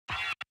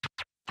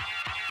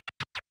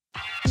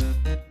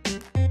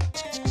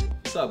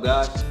What's up,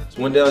 guys? It's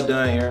Wendell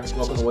Dunn here.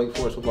 Welcome to Wake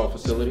Forest Football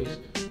Facilities.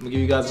 I'm gonna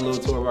give you guys a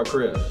little tour of our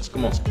crib.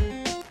 Come on.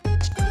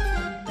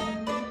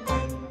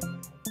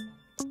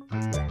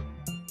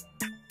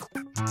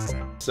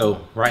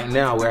 So right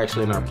now we're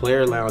actually in our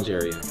player lounge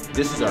area.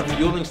 This is our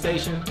fueling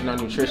station and our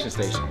nutrition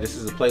station. This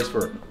is a place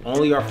for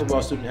only our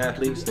football student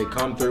athletes. They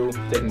come through,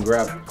 they can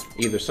grab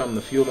either something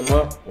to fuel them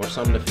up or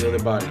something to fuel their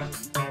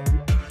bodies.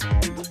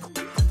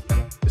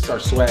 It's our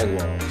swag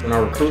wall. When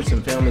our recruits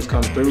and families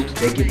come through,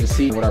 they get to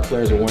see what our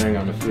players are wearing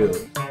on the field.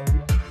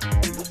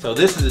 So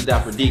this is a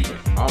Dapper Deacon.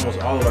 Almost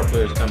all of our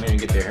players come here and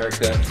get their hair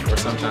cut or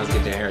sometimes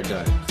get their hair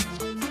done.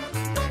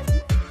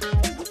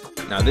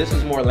 Now this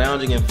is more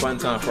lounging and fun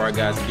time for our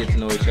guys to get to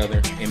know each other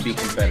and be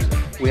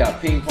competitive. We have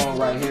ping pong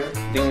right here,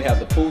 then we have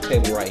the pool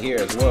table right here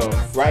as well.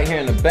 Right here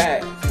in the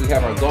back, we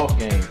have our golf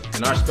game,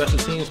 and our special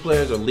teams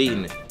players are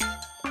leading it.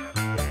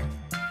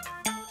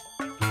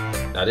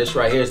 Now this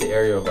right here is the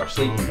area of our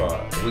sleeping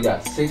pods. We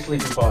got 6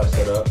 sleeping pods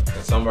set up,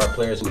 and some of our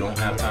players who don't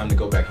have time to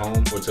go back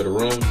home or to the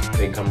rooms,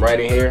 they can come right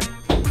in here,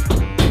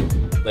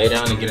 lay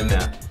down and get a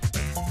nap.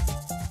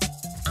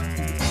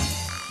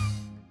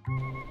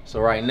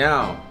 So right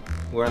now,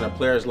 we're in a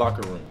player's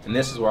locker room, and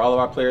this is where all of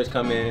our players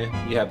come in.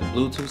 You have the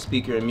Bluetooth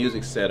speaker and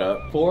music set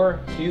up.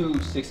 4 huge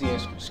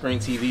 60-inch screen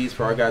TVs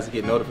for our guys to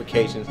get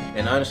notifications.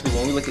 And honestly,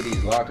 when we look at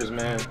these lockers,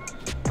 man,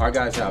 our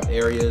guys have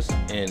areas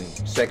and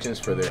sections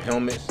for their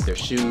helmets, their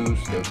shoes,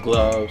 their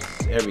gloves,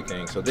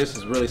 everything. So this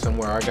is really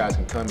somewhere our guys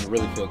can come and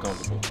really feel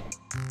comfortable.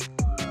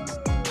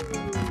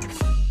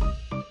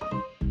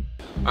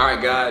 All right,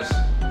 guys.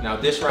 Now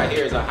this right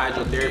here is our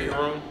hydrotherapy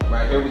room.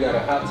 Right here we got a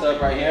hot tub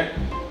right here.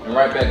 And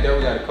right back there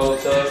we got a cold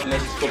tub, and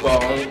this is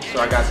football only. So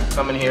our guys can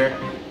come in here,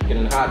 get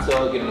in the hot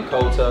tub, get in the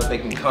cold tub. They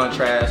can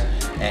contrast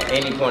at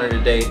any point of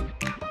the day.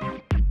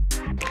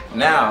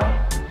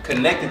 Now,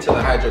 connected to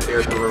the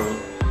hydrotherapy room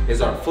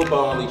is our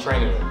football only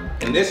training room.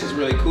 And this is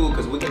really cool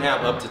because we can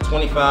have up to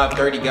 25,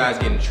 30 guys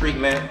getting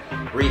treatment,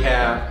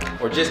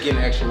 rehab, or just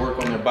getting extra work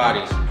on their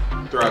bodies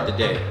throughout the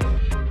day.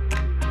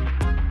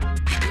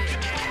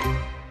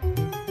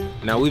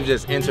 Now we've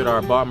just entered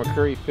our Bob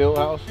McCurry field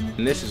house,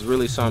 and this is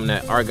really something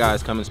that our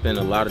guys come and spend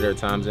a lot of their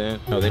times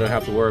in. They don't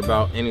have to worry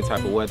about any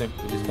type of weather.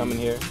 You just come in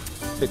here,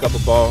 pick up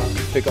a ball,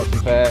 pick up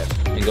some pads,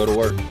 and go to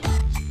work.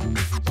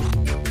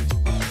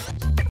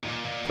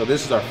 So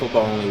this is our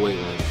football only weight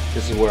room.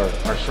 This is where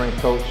our strength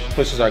coach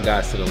pushes our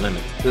guys to the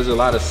limit. There's a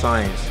lot of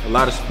science, a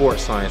lot of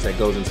sports science that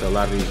goes into a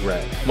lot of these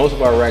racks. Most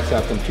of our racks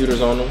have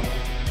computers on them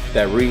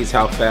that reads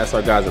how fast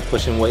our guys are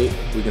pushing weight.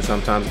 We can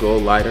sometimes go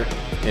lighter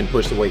and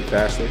push the weight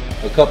faster.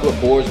 A couple of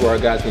boards where our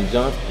guys can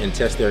jump and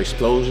test their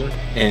explosion.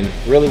 And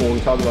really when we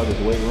talk about this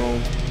weight room,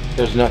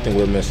 there's nothing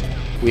we're missing.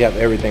 We have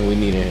everything we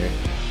need in here.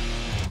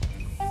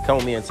 Come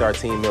with me into our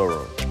team meal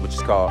room, which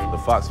is called the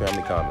Fox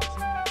Family Commons.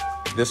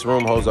 This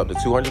room holds up to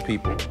 200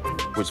 people,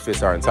 which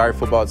fits our entire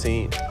football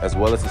team as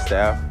well as the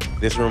staff.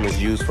 This room is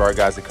used for our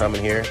guys to come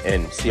in here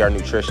and see our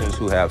nutritionists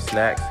who have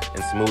snacks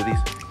and smoothies.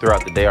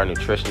 Throughout the day, our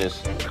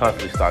nutritionist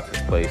constantly stocks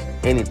this place.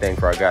 Anything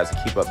for our guys to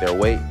keep up their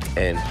weight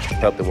and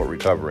help them with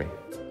recovery.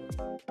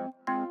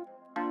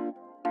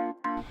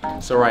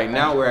 So right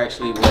now we're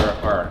actually where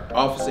our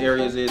office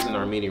areas is in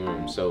our meeting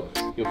rooms. So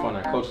you'll find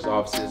our coaches'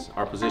 offices,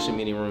 our position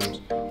meeting rooms.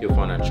 You'll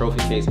find our trophy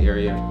case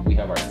area. We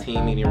have our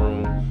team meeting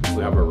room.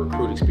 We have our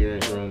recruit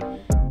experience room.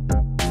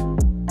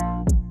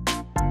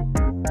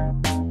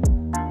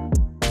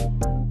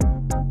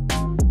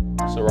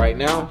 So right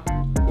now,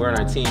 we're in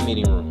our team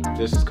meeting room.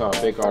 This is called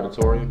Baker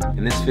Auditorium,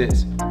 and this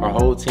fits our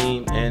whole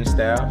team and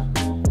staff.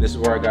 This is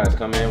where our guys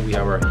come in. We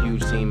have our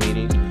huge team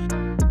meetings.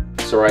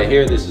 So right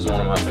here, this is one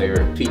of my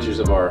favorite features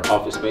of our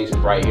office space.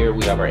 Right here,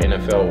 we have our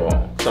NFL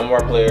wall. Some of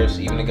our players,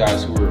 even the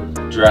guys who were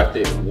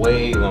drafted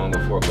way long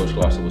before Coach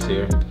Clausen was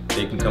here,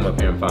 they can come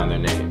up here and find their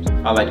names.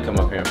 I like to come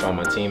up here and find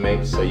my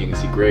teammates, so you can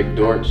see Greg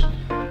Dortch,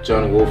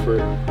 Jonah Wolford,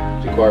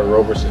 Jaquari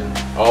Roberson,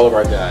 all of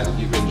our guys. If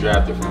you've been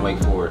drafted from Wake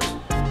Forest,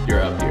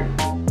 you're up here.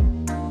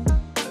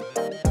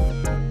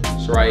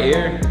 So right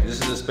here, this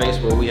is a space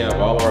where we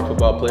have all of our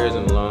football players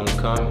and alums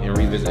come and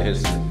revisit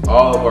history.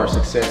 All of our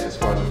success as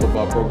far as the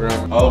football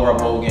program, all of our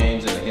bowl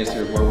games and the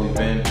history of where we've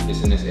been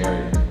is in this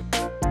area.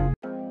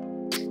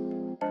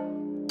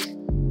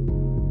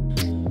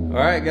 All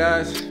right,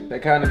 guys,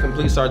 that kind of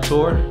completes our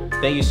tour.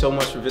 Thank you so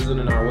much for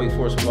visiting our Wake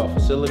Forest football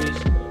facilities.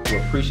 We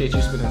appreciate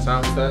you spending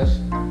time with us.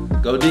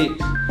 Go Deeks,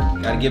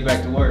 gotta get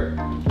back to work.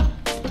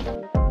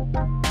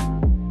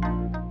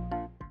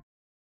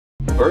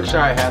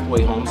 Berkshire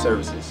Hathaway Home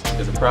Services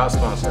is a proud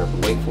sponsor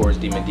of the Wake Forest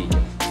Demon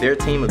Deacons. Their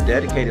team of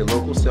dedicated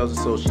local sales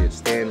associates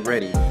stand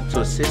ready to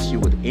assist you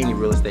with any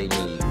real estate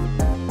need.